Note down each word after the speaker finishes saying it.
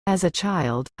As a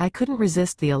child, I couldn't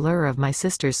resist the allure of my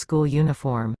sister's school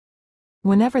uniform.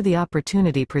 Whenever the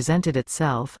opportunity presented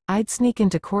itself, I'd sneak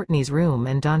into Courtney's room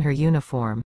and don her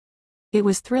uniform. It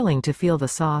was thrilling to feel the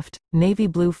soft, navy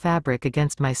blue fabric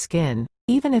against my skin,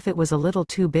 even if it was a little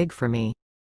too big for me.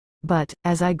 But,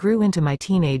 as I grew into my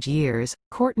teenage years,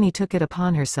 Courtney took it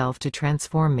upon herself to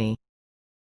transform me.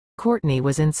 Courtney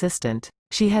was insistent.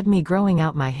 She had me growing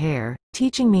out my hair,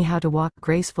 teaching me how to walk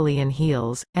gracefully in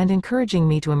heels, and encouraging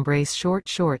me to embrace short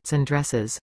shorts and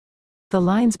dresses. The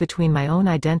lines between my own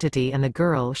identity and the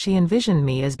girl she envisioned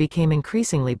me as became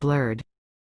increasingly blurred.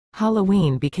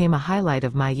 Halloween became a highlight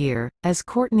of my year, as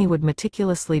Courtney would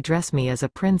meticulously dress me as a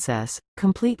princess,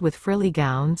 complete with frilly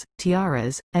gowns,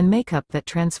 tiaras, and makeup that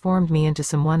transformed me into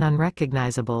someone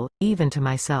unrecognizable, even to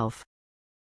myself.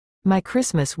 My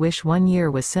Christmas wish one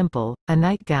year was simple: a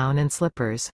nightgown and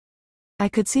slippers. I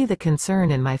could see the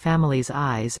concern in my family's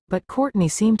eyes, but Courtney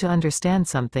seemed to understand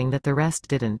something that the rest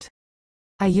didn't.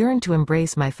 I yearned to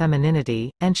embrace my femininity,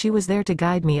 and she was there to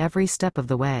guide me every step of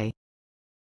the way.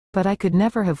 But I could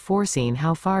never have foreseen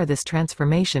how far this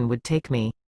transformation would take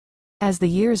me. As the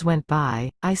years went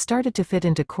by, I started to fit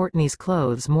into Courtney's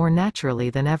clothes more naturally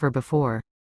than ever before.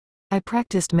 I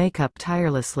practiced makeup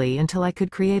tirelessly until I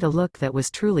could create a look that was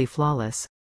truly flawless.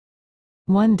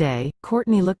 One day,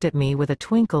 Courtney looked at me with a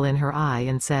twinkle in her eye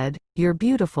and said, "You're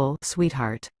beautiful,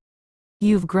 sweetheart.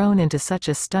 You've grown into such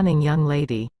a stunning young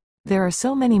lady. There are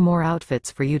so many more outfits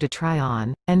for you to try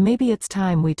on, and maybe it's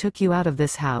time we took you out of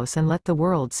this house and let the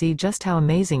world see just how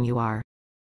amazing you are."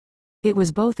 It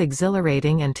was both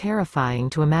exhilarating and terrifying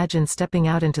to imagine stepping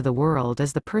out into the world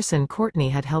as the person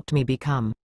Courtney had helped me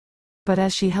become. But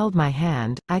as she held my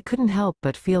hand, I couldn't help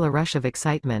but feel a rush of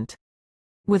excitement.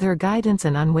 With her guidance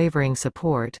and unwavering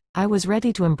support, I was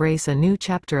ready to embrace a new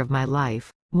chapter of my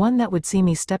life, one that would see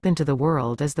me step into the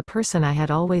world as the person I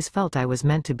had always felt I was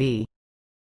meant to be.